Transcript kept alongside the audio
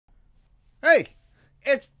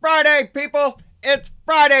It's Friday, people. It's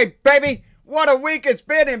Friday, baby. What a week it's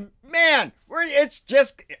been, and man, it's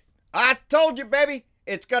just, I told you, baby,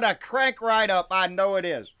 it's gonna crank right up. I know it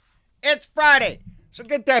is. It's Friday, so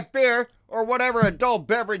get that beer or whatever adult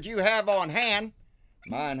beverage you have on hand.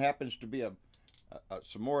 Mine happens to be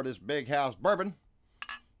some more of this Big House bourbon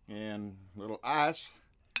and a little ice,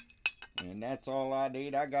 and that's all I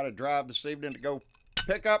need. I gotta drive this evening to go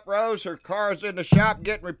pick up Rose. Her car's in the shop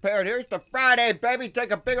getting repaired. Here's the Friday, baby.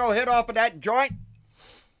 Take a big old hit off of that joint.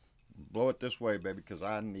 Blow it this way, baby, because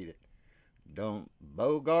I need it. Don't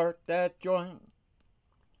bogart that joint.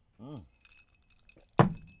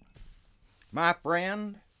 My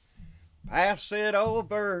friend, pass it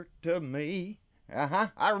over to me.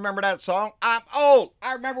 I remember that song. I'm old.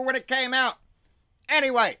 I remember when it came out.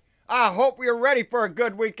 Anyway, I hope you're ready for a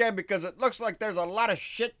good weekend because it looks like there's a lot of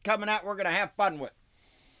shit coming out we're going to have fun with.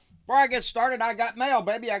 Before I get started, I got mail,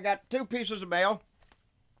 baby. I got 2 pieces of mail.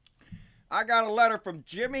 I got a letter from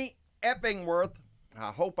Jimmy Eppingworth.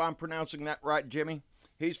 I hope I'm pronouncing that right, Jimmy.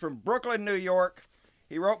 He's from Brooklyn, New York.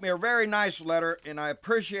 He wrote me a very nice letter, and I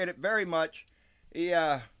appreciate it very much. He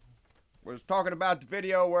was talking about the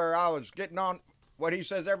video where I was getting on what he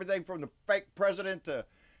says, everything from the fake president to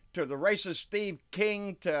the racist Steve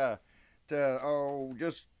King to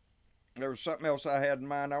just, there was something else I had in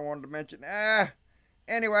mind I wanted to mention.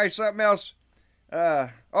 Anyway, something else.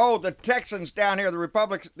 The Texans down here, the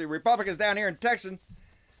Republicans down here in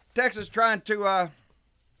Texas trying to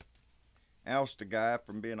oust the guy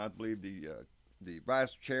from being, I believe, the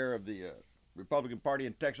vice chair of the Republican Party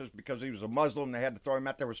in Texas because he was a Muslim. They had to throw him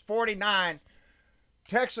out. There was 49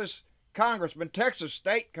 Texas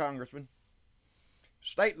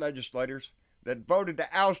state legislators that voted to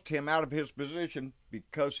oust him out of his position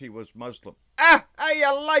because he was Muslim. How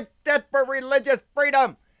you like that for religious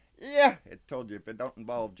freedom? Yeah, it told you if it don't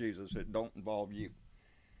involve Jesus, it don't involve you.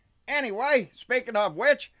 Anyway, speaking of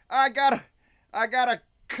which, I got a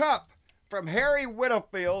cup from Harry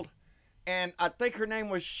Whittlefield, and I think her name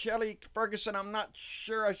was Shelley Ferguson. I'm not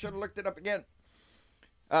sure. I should have looked it up again.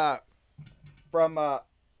 From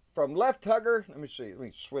Left Hugger. Let me see. Let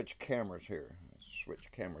me switch cameras here.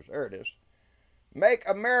 There it is. Make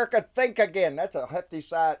America Think Again. That's a hefty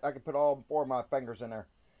size. I can put all 4 of my fingers in there.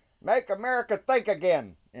 Make America Think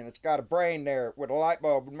Again. And it's got a brain there with a light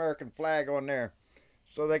bulb, American flag on there,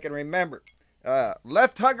 so they can remember.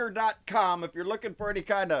 Lefthugger.com if you're looking for any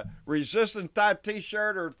kind of resistance type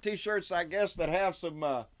t-shirt or t-shirts, I guess, that have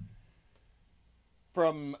some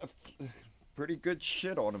from pretty good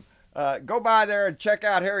shit on them. Go by there and check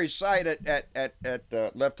out Harry's site at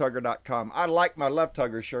lefthugger.com. I liked my Left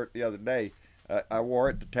Hugger shirt the other day. I wore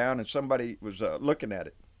it to town and somebody was looking at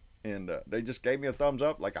it, and they just gave me a thumbs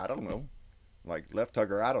up, like, I don't know, like Left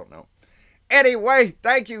Hugger, I don't know. Anyway,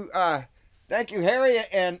 thank you Harry,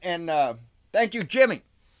 and thank you Jimmy.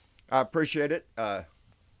 I appreciate it. I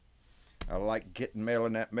like getting mail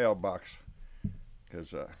in that mailbox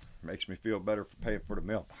because it makes me feel better for paying for the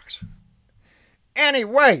mailbox.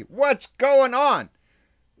 Anyway, what's going on?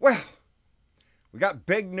 Well, we got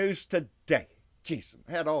big news today. Jeez,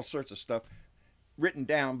 I had all sorts of stuff written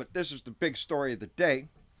down, but this is the big story of the day.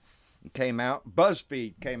 It came out.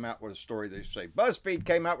 BuzzFeed came out with a story, they say. BuzzFeed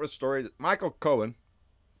came out with a story that Michael Cohen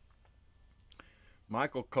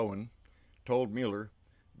told Mueller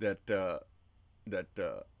that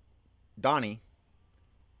Donnie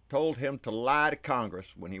told him to lie to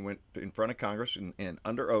Congress when he went in front of Congress and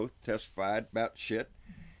under oath testified about shit.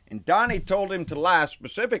 And Donnie told him to lie,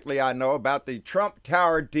 specifically, I know, about the Trump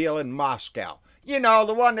Tower deal in Moscow. You know,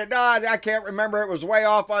 the one that, I can't remember, it was way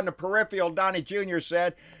off on the peripheral, Donnie Jr.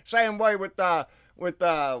 said. Same way with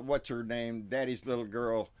what's her name, Daddy's little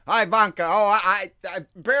girl, Ivanka. I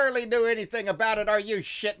barely knew anything about it. Are you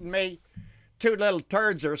shitting me? 2 little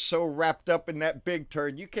turds are so wrapped up in that big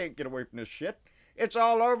turd, you can't get away from this shit. It's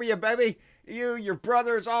all over you, baby. You, your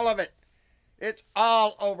brothers, all of it. It's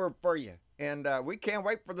all over for you. And we can't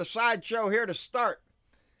wait for the sideshow here to start.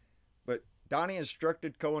 But Donnie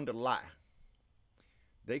instructed Cohen to lie.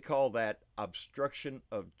 They call that obstruction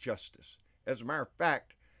of justice. As a matter of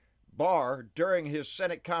fact, Barr, during his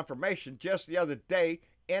Senate confirmation just the other day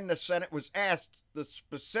in the Senate, was asked the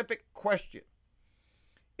specific question.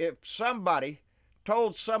 If somebody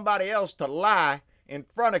told somebody else to lie in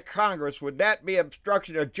front of Congress, would that be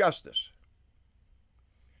obstruction of justice?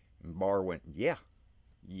 And Barr went, yeah,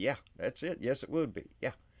 that's it. Yes, it would be.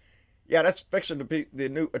 Yeah, that's fixing to be the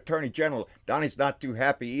new Attorney General. Donnie's not too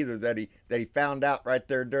happy either that he found out right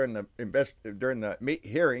there during the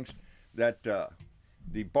hearings that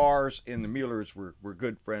the Barrs and the Muellers were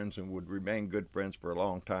good friends and would remain good friends for a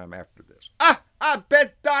long time after this. I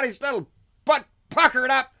bet Donnie's little butt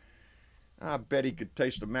puckered up. I bet he could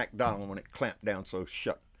taste the McDonald when it clamped down so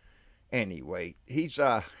shut. Anyway, he's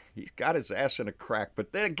got his ass in a crack.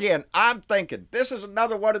 But then again, I'm thinking this is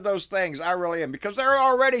another one of those things. I really am, because they're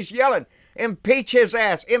already yelling, impeach his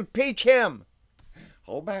ass, impeach him.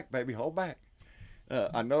 Hold back, baby, hold back.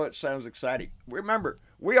 I know it sounds exciting. Remember,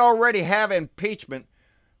 we already have impeachment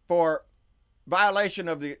for violation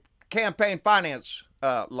of the campaign finance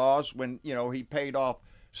laws when, you know, he paid off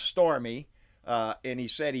Stormy, and he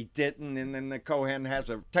said he didn't, and then the Cohen has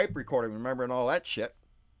a tape recording, remember, and all that shit.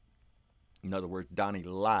 In other words, Donnie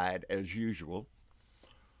lied as usual.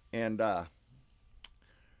 And, oh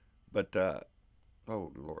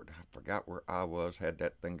Lord, I forgot where I was, had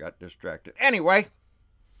that thing got distracted. Anyway,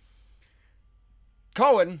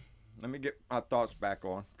 Cohen, let me get my thoughts back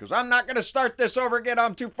on, because I'm not going to start this over again.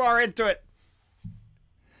 I'm too far into it.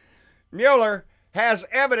 Mueller has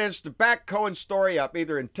evidence to back Cohen's story up,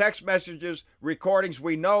 either in text messages, recordings.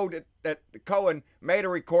 We know that Cohen made a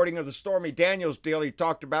recording of the Stormy Daniels deal he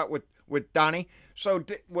talked about with Donnie. So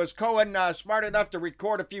was Cohen smart enough to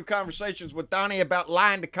record a few conversations with Donnie about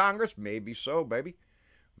lying to Congress? Maybe so, baby.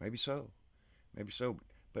 Maybe so. Maybe so.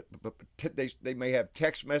 But they may have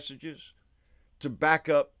text messages to back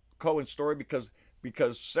up Cohen's story,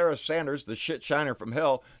 because Sarah Sanders, the shit shiner from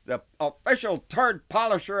hell, the official turd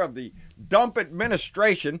polisher of the dump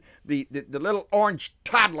administration, the little orange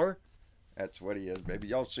toddler, that's what he is, baby.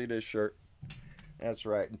 Y'all see this shirt? That's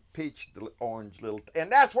right. Impeach the orange little...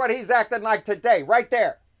 And that's what he's acting like today, right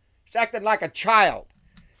there. He's acting like a child,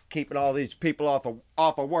 keeping all these people off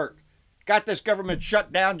of work. Got this government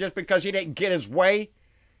shut down just because he didn't get his way.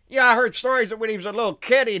 Yeah, I heard stories that when he was a little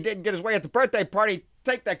kid, he didn't get his way at the birthday party.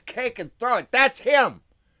 Take the cake and throw it. That's him.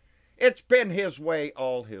 It's been his way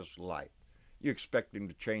all his life. You expect him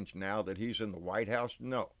to change now that he's in the White House?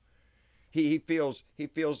 No. He feels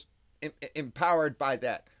empowered by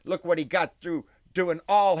that. Look what he got through doing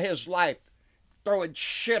all his life, throwing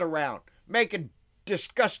shit around, making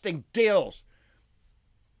disgusting deals,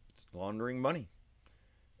 laundering money,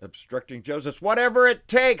 obstructing justice, whatever it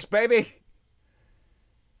takes, baby.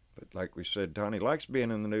 But like we said, Donnie likes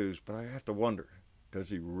being in the news, but I have to wonder, does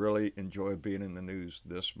he really enjoy being in the news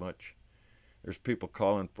this much? There's people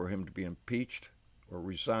calling for him to be impeached or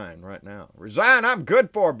resign right now. Resign, I'm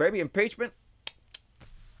good for, baby. Impeachment,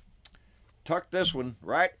 tuck this one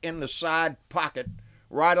right in the side pocket,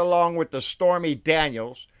 right along with the Stormy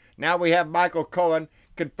Daniels. Now we have Michael Cohen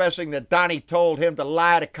confessing that Donnie told him to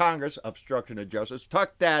lie to Congress, obstruction of justice.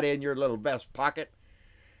 Tuck that in your little vest pocket.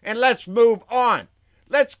 And let's move on.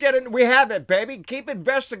 Let's get in. We have it, baby. Keep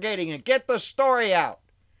investigating and get the story out.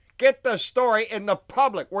 Get the story in the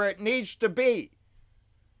public where it needs to be.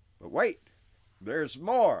 But wait, there's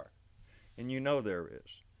more. And you know there is.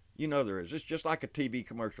 You know there is. It's just like a TV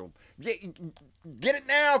commercial. Get it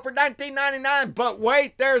now for $19.99. But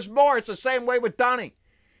wait, there's more. It's the same way with Donnie.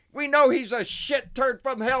 We know he's a shit turd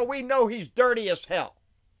from hell. We know he's dirty as hell.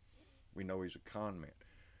 We know he's a con man.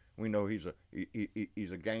 We know he's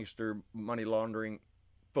a gangster, money laundering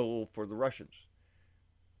fool for the Russians.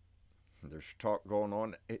 There's talk going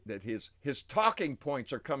on that his talking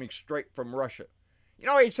points are coming straight from Russia. You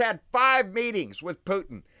know, he's had 5 meetings with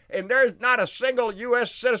Putin, and there's not a single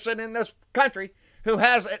U.S. citizen in this country who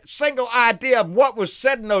has a single idea of what was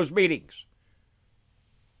said in those meetings.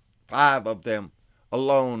 5 of them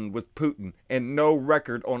alone with Putin, and no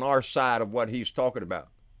record on our side of what he's talking about.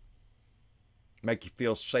 Make you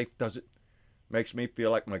feel safe, does it? Makes me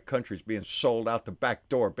feel like my country's being sold out the back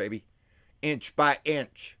door, baby. Inch by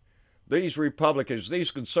inch. These Republicans, these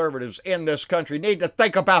conservatives in this country need to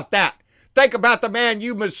think about that. Think about the man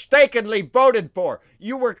you mistakenly voted for.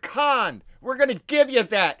 You were conned. We're going to give you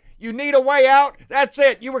that. You need a way out? That's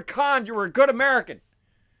it. You were conned. You were a good American.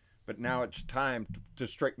 But now it's time to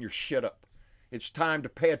straighten your shit up. It's time to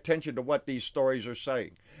pay attention to what these stories are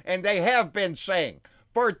saying. And they have been saying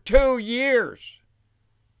for 2 years.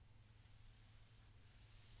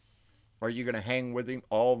 Are you going to hang with him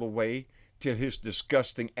all the way till his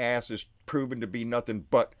disgusting ass is proven to be nothing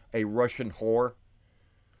but a Russian whore?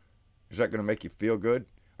 Is that going to make you feel good?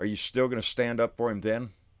 Are you still going to stand up for him then?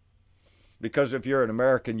 Because if you're an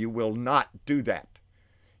American, you will not do that.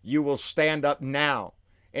 You will stand up now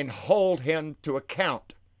and hold him to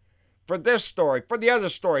account for this story, for the other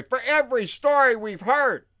story, for every story we've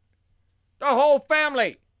heard. The whole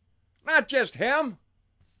family, not just him.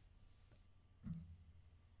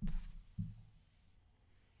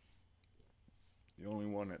 The only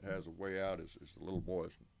one that has a way out is the little boy,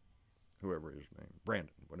 whoever his name,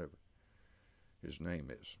 Brandon, whatever his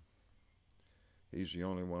name is. He's the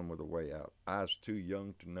only one with a way out. I was too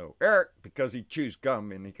young to know. Eric, because he chews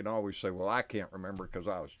gum, and he can always say, well, I can't remember because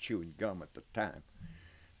I was chewing gum at the time.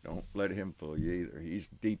 Don't let him fool you either. He's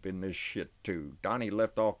deep in this shit too. Donnie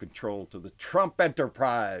left all control to the Trump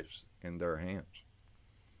enterprise in their hands.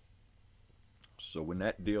 So when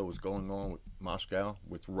that deal was going on with Moscow,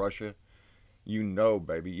 with Russia, you know,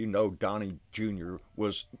 baby, you know Donnie Jr.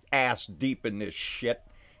 was ass deep in this shit.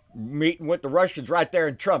 Meeting with the Russians right there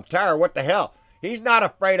in Trump Tower. What the hell? He's not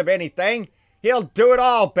afraid of anything. He'll do it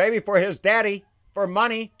all, baby, for his daddy, for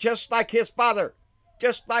money, just like his father,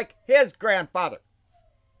 just like his grandfather.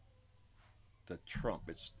 The Trump,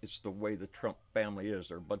 it's the way the Trump family is.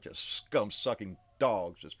 They're a bunch of scum-sucking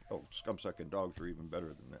dogs. Scum-sucking dogs are even better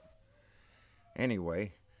than that.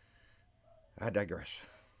 Anyway, I digress.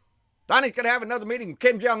 Donnie's going to have another meeting with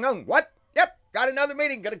Kim Jong-un. What? Yep, got another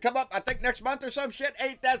meeting. Going to come up, I think, next month or some shit.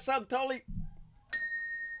 Ain't that something totally...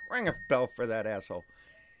 Ring a bell for that asshole.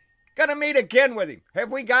 Gonna meet again with him.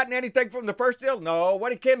 Have we gotten anything from the first deal? No. What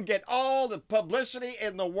did Kim get? All the publicity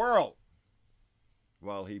in the world.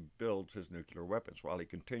 While he builds his nuclear weapons. While he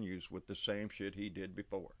continues with the same shit he did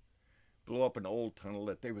before. Blew up an old tunnel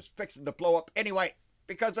that they was fixing to blow up anyway.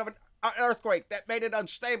 Because of an earthquake that made it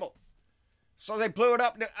unstable. So they blew it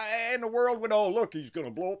up and the world went, oh, look, he's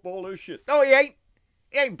gonna blow up all this shit. No, he ain't.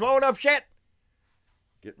 He ain't blowing up shit.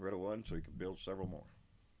 Getting rid of one so he can build several more.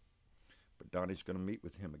 But Donnie's going to meet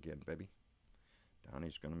with him again, baby.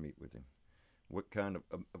 Donnie's going to meet with him. What kind of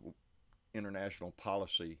international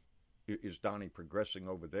policy is Donnie progressing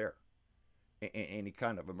over there? Any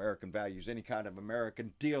kind of American values, any kind of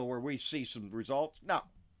American deal where we see some results? No.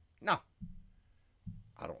 No.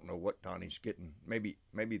 I don't know what Donnie's getting. Maybe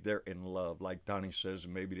they're in love, like Donnie says,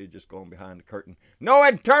 and maybe they're just going behind the curtain. No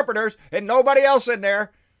interpreters and nobody else in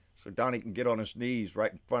there. So Donnie can get on his knees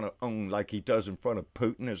right in front of like he does in front of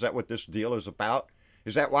Putin. Is that what this deal is about?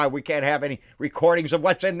 Is that why we can't have any recordings of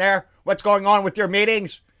what's in there? What's going on with your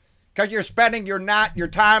meetings? Because you're spending your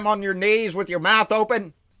time on your knees with your mouth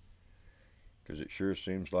open? Because it sure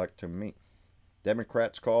seems like to me.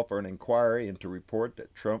 Democrats call for an inquiry into report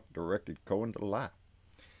that Trump directed Cohen to lie.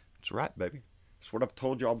 That's right, baby. That's what I've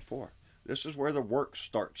told y'all before. This is where the work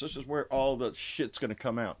starts. This is where all the shit's going to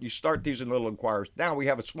come out. You start these in little inquiries. Now we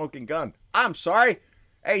have a smoking gun. I'm sorry,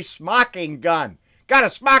 a smocking gun. Got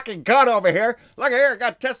a smocking gun over here. Look here,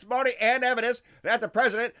 got testimony and evidence that the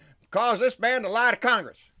president caused this man to lie to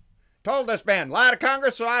Congress. Told this man, lie to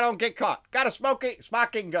Congress so I don't get caught. Got a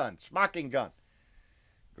smocking gun. Smocking gun.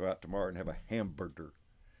 Go out tomorrow and have a hamburger.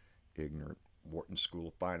 Ignorant Wharton School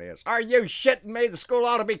of Finance. Are you shitting me? The school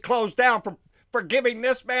ought to be closed down for giving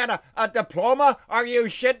this man a diploma? Are you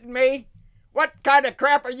shitting me? What kind of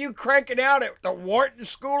crap are you cranking out at the Wharton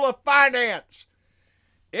School of Finance?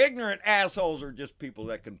 Ignorant assholes are just people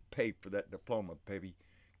that can pay for that diploma, baby.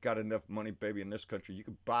 Got enough money, baby, in this country. You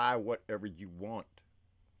can buy whatever you want.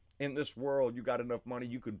 In this world, you got enough money,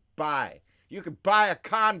 you can buy. You can buy a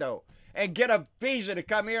condo and get a visa to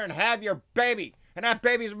come here and have your baby. And that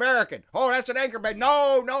baby's American. Oh, that's an anchor baby.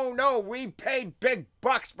 No, no, no. We paid big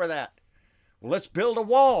bucks for that. Well, let's build a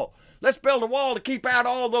wall. Let's build a wall to keep out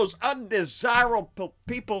all those undesirable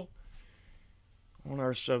people on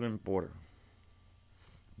our southern border.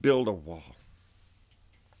 Build a wall.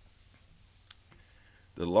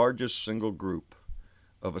 The largest single group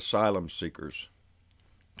of asylum seekers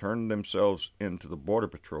turned themselves into the Border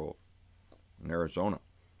Patrol in Arizona.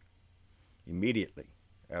 Immediately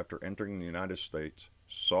after entering the United States,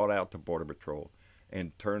 sought out the Border Patrol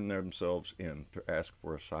and turned themselves in to ask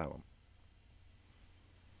for asylum.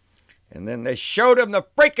 And then they showed them the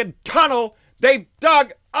freaking tunnel they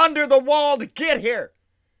dug under the wall to get here.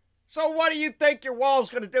 So what do you think your wall's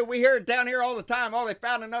going to do? We hear it down here all the time. Oh, they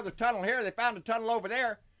found another tunnel here. They found a tunnel over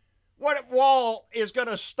there. What wall is going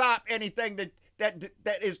to stop anything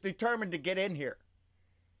that is determined to get in here?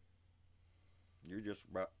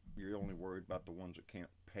 You're only worried about the ones that can't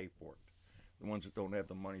pay for it. The ones that don't have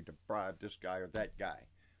the money to bribe this guy or that guy.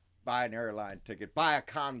 Buy an airline ticket. Buy a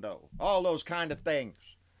condo. All those kind of things.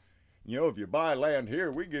 You know, if you buy land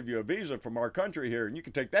here, we give you a visa from our country here, and you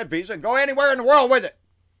can take that visa and go anywhere in the world with it.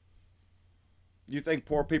 You think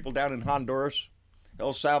poor people down in Honduras,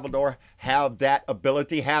 El Salvador, have that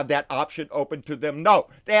ability, have that option open to them? No.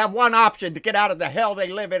 They have one option to get out of the hell they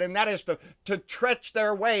live in, and that is to trench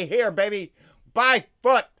their way here, baby, by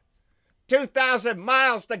foot. 2,000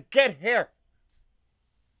 miles to get here.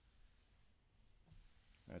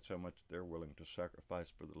 That's how much they're willing to sacrifice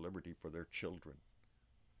for the liberty for their children.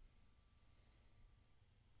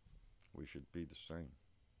 We should be the same.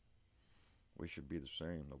 We should be the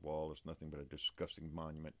same. The wall is nothing but a disgusting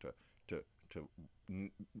monument to to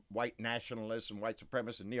white nationalists and white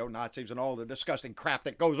supremacists and neo-Nazis and all the disgusting crap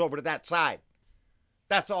that goes over to that side.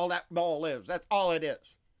 That's all that ball is. That's all it is.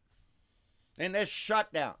 And this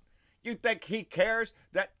shutdown, you think he cares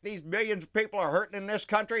that these millions of people are hurting in this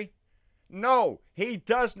country? No, he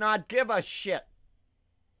does not give a shit.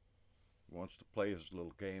 He wants to play his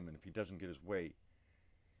little game, and if he doesn't get his way,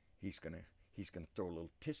 he's gonna throw a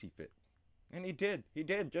little tissy fit. And he did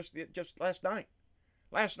just last night.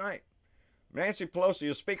 Last night, Nancy Pelosi,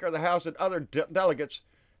 the Speaker of the House, and other delegates,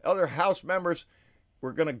 other House members,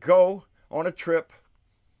 were going to go on a trip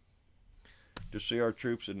to see our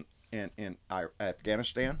troops in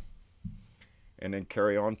Afghanistan, and then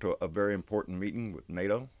carry on to a very important meeting with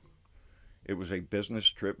NATO. It was a business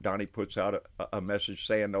trip. Donnie puts out a message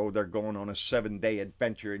saying, oh, they're going on a 7-day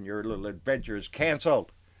adventure, and your little adventure is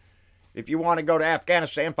canceled. If you want to go to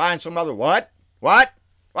Afghanistan, find some other... What?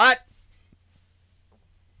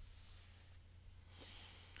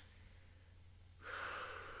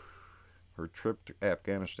 Her trip to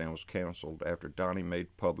Afghanistan was canceled after Donnie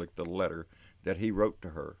made public the letter that he wrote to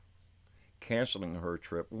her, canceling her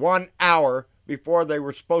trip 1 hour before they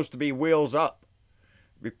were supposed to be wheels up.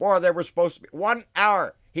 Before they were supposed to be... 1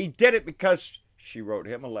 hour. He did it because she wrote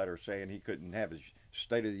him a letter saying he couldn't have his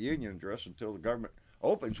State of the Union address until the government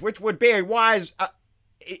opens, which would be a wise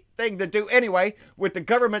thing to do anyway. With the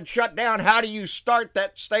government shut down, how do you start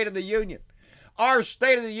that State of the Union? Our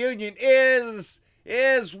State of the Union is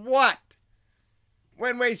what?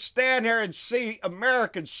 When we stand here and see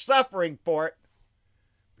Americans suffering for it,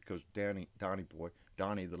 because Donnie,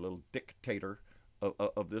 the little dictator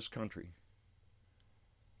of this country,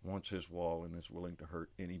 wants his wall and is willing to hurt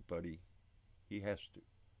anybody he has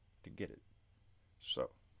to get it. So,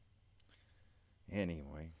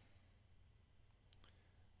 anyway,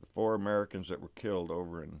 the 4 Americans that were killed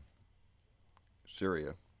over in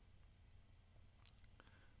Syria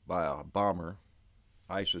by a bomber,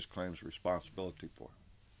 ISIS claims responsibility for.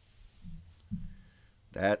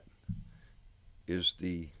 That is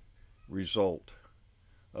the result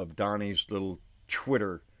of Donnie's little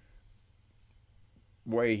Twitter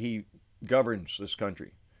way he governs this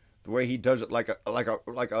country, the way he does it like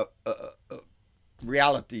a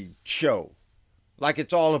reality show, like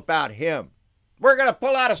it's all about him. We're going to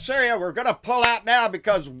pull out of Syria. We're going to pull out now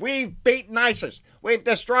because we've beaten ISIS. We've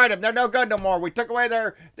destroyed them. They're no good no more. We took away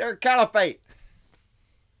their caliphate.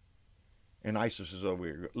 And ISIS is over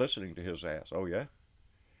here listening to his ass. Oh, yeah?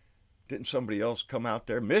 Didn't somebody else come out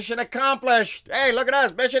there? Mission accomplished. Hey, look at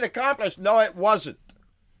us. Mission accomplished. No, it wasn't.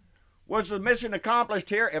 Was the mission accomplished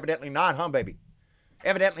here? Evidently not, huh, baby?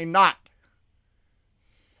 Evidently not.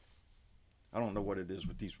 I don't know what it is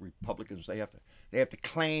with these Republicans. They have to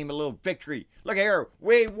claim a little victory. Look here,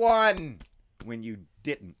 we won when you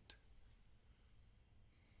didn't.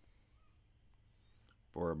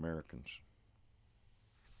 For Americans,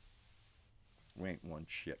 we ain't won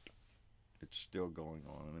shit. It's still going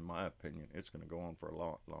on, and in my opinion, it's going to go on for a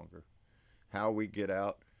lot longer. How we get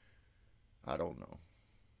out, I don't know.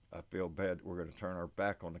 I feel bad that we're going to turn our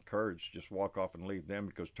back on the Kurds, just walk off and leave them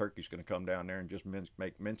because Turkey's going to come down there and just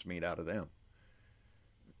make mincemeat out of them.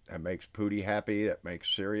 That makes Putin happy. That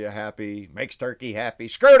makes Syria happy. Makes Turkey happy.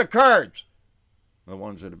 Screw the Kurds! The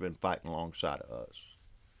ones that have been fighting alongside of us.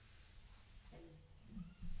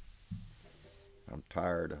 I'm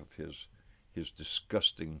tired of his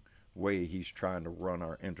disgusting way he's trying to run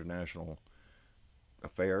our international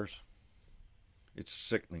affairs. It's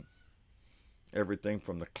sickening. Everything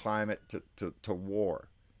from the climate to war.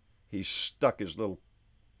 He's stuck his little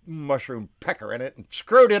mushroom pecker in it and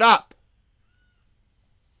screwed it up.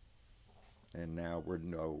 And now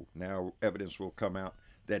now evidence will come out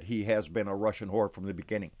that he has been a Russian whore from the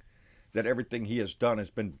beginning. That everything he has done has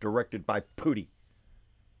been directed by Putin.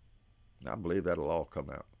 I believe that'll all come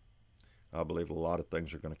out. I believe a lot of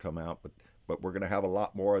things are going to come out, but we're going to have a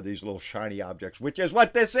lot more of these little shiny objects, which is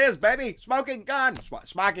what this is, baby. Smoking gun.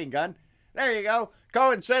 Smocking gun. There you go.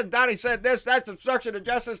 Cohen said, Donnie said this. That's obstruction of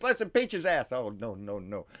justice. Let's impeach his ass. Oh,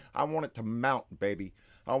 no. I want it to mount, baby.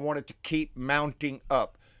 I want it to keep mounting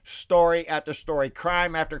up. Story after story,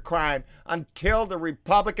 crime after crime, until the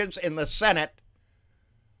Republicans in the Senate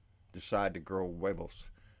decide to grow huevos,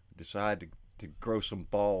 decide to grow some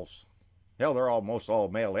balls. Hell, they're almost all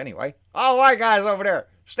male anyway. All white guys over there,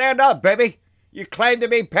 stand up, baby. You claim to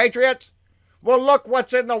be patriots? Well, look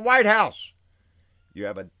what's in the White House. You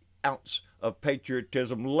have an ounce of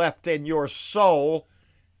patriotism left in your soul.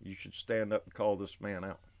 You should stand up and call this man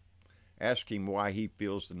out. Ask him why he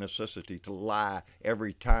feels the necessity to lie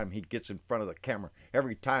every time he gets in front of the camera,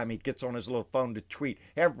 every time he gets on his little phone to tweet,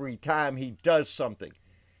 every time he does something,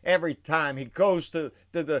 every time he goes to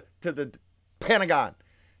the Pentagon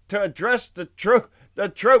to address the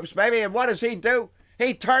troops, baby. And what does he do?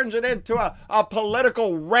 He turns it into a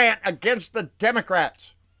political rant against the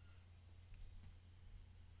Democrats.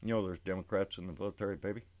 You know there's Democrats in the military,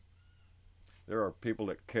 baby. There are people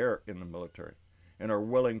that care in the military and are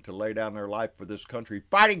willing to lay down their life for this country,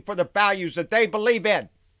 fighting for the values that they believe in.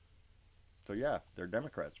 So yeah, they're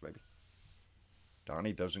Democrats, baby.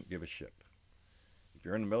 Donnie doesn't give a shit. If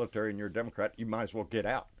you're in the military and you're a Democrat, you might as well get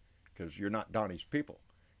out because you're not Donnie's people.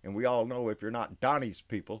 And we all know if you're not Donnie's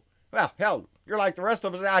people, well, hell, you're like the rest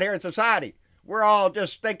of us out here in society. We're all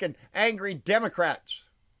just thinking angry Democrats.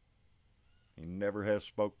 He never has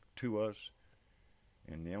spoke to us.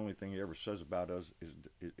 And the only thing he ever says about us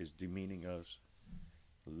is demeaning us.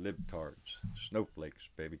 Libtards. Snowflakes,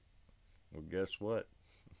 baby. Well, guess what?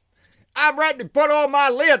 I'm ready to put on my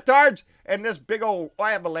leotards, and this big old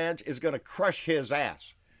avalanche is going to crush his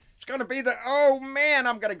ass. It's going to be oh man,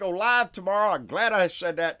 I'm going to go live tomorrow. I'm glad I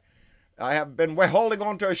said that. I have been holding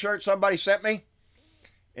on to a shirt somebody sent me,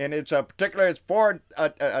 and it's it's for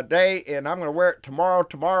a day, and I'm going to wear it tomorrow.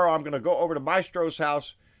 Tomorrow I'm going to go over to Maestro's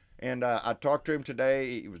house, and I talked to him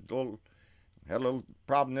today. He was had a little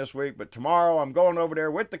problem this week, but tomorrow I'm going over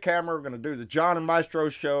there with the camera. We're going to do the John and Maestro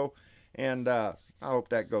show, and I hope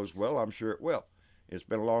that goes well. I'm sure it will. It's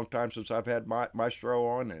been a long time since I've had Maestro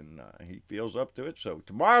on, and he feels up to it. So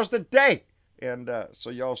tomorrow's the day, and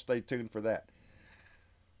so y'all stay tuned for that.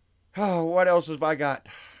 Oh, what else have I got?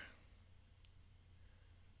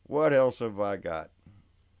 What else have I got?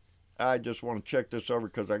 I just want to check this over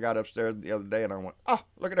because I got upstairs the other day and I went, oh,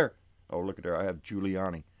 look at her. Oh, look at her. I have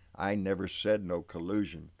Giuliani. I never said no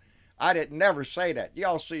collusion. I didn't never say that.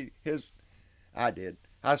 Y'all see his? I did.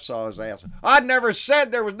 I saw his ass. I never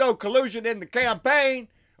said there was no collusion in the campaign.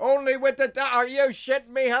 Only with the... Are you shitting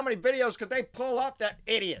me? How many videos could they pull up? That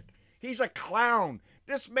idiot. He's a clown.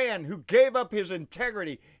 This man who gave up his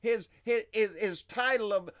integrity, his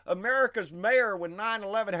title of America's mayor when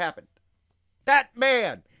 9/11 happened. That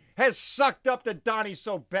man has sucked up to Donnie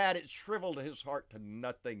so bad it shriveled his heart to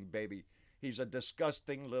nothing, baby. He's a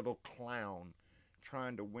disgusting little clown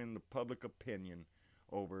trying to win the public opinion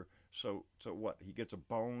over. So what? He gets a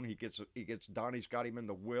bone. He gets Donnie's got him in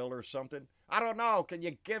the will or something. I don't know. Can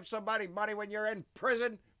you give somebody money when you're in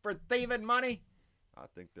prison for thieving money? I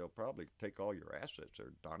think they'll probably take all your assets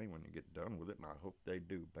there, Donnie, when you get done with it, and I hope they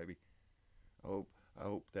do, baby. I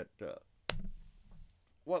hope that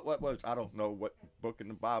what was, I don't know what book in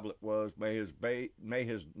the Bible it was. May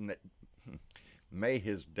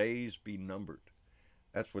his days be numbered.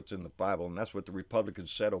 That's what's in the Bible, and that's what the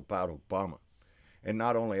Republicans said about Obama. And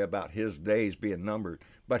not only about his days being numbered,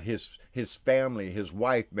 but his family, his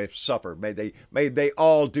wife may suffer. May they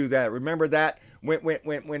all do that. Remember that when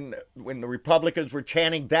the Republicans were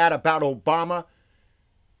chanting that about Obama?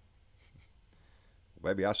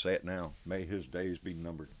 Maybe I say it now. May his days be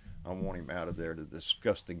numbered. I want him out of there, the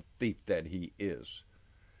disgusting thief that he is.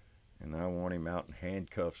 And I want him out in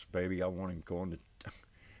handcuffs, baby. I want him going to...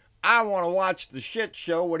 I want to watch the shit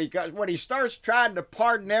show when he starts trying to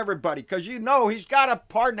pardon everybody, because you know he's got to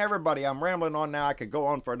pardon everybody. I'm rambling on now. I could go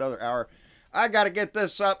on for another hour. I got to get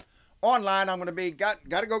this up online. I'm going to got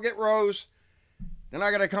to go get Rose. Then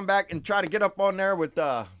I got to come back and try to get up on there with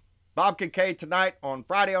Bob Kincaid tonight on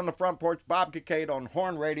Friday on the Front Porch. Bob Kincaid on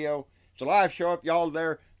Horn Radio. It's a live show. If y'all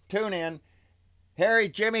there, tune in. Harry,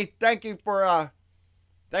 Jimmy, thank you for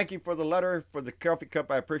the letter, for the coffee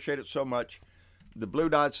cup. I appreciate it so much. The Blue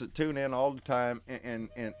Dots that tune in all the time and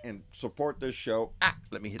support this show.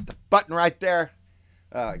 Let me hit the button right there.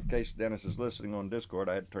 In case Dennis is listening on Discord,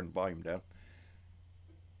 I had to turn the volume down.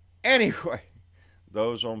 Anyway,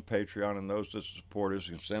 those on Patreon and those that support us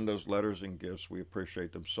and send those letters and gifts, we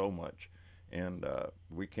appreciate them so much. And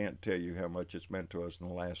we can't tell you how much it's meant to us in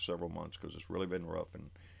the last several months, because it's really been rough.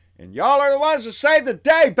 And y'all are the ones that saved the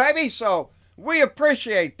day, baby. So we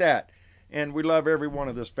appreciate that. And we love every one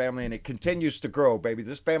of this family, and it continues to grow, baby.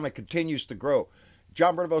 This family continues to grow.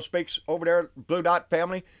 John Bernabeu Speaks over there, Blue Dot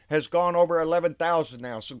family, has gone over 11,000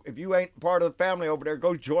 now. So if you ain't part of the family over there,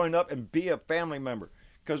 go join up and be a family member,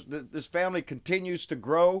 because this family continues to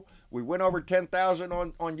grow. We went over 10,000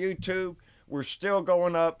 on YouTube. We're still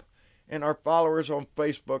going up, and our followers on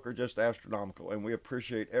Facebook are just astronomical, and we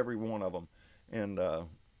appreciate every one of them. And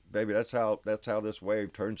baby, that's how this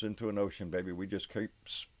wave turns into an ocean, baby. We just keep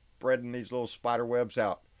spreading these little spider webs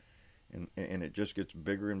out, and it just gets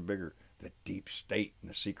bigger and bigger. The deep state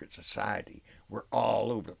and the secret society, we're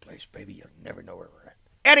all over the place, baby. You'll never know where we're at.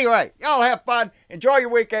 Anyway, y'all have fun. Enjoy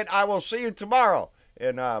your weekend. I will see you tomorrow,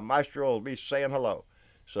 and Maestro will be saying hello.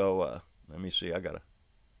 So let me see. I gotta...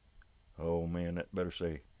 Oh man, that better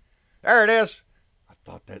say... There it is. I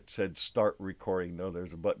thought that said start recording. No,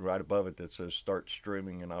 there's a button right above it that says start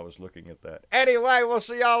streaming, and I was looking at that. Anyway, we'll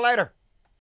see y'all later.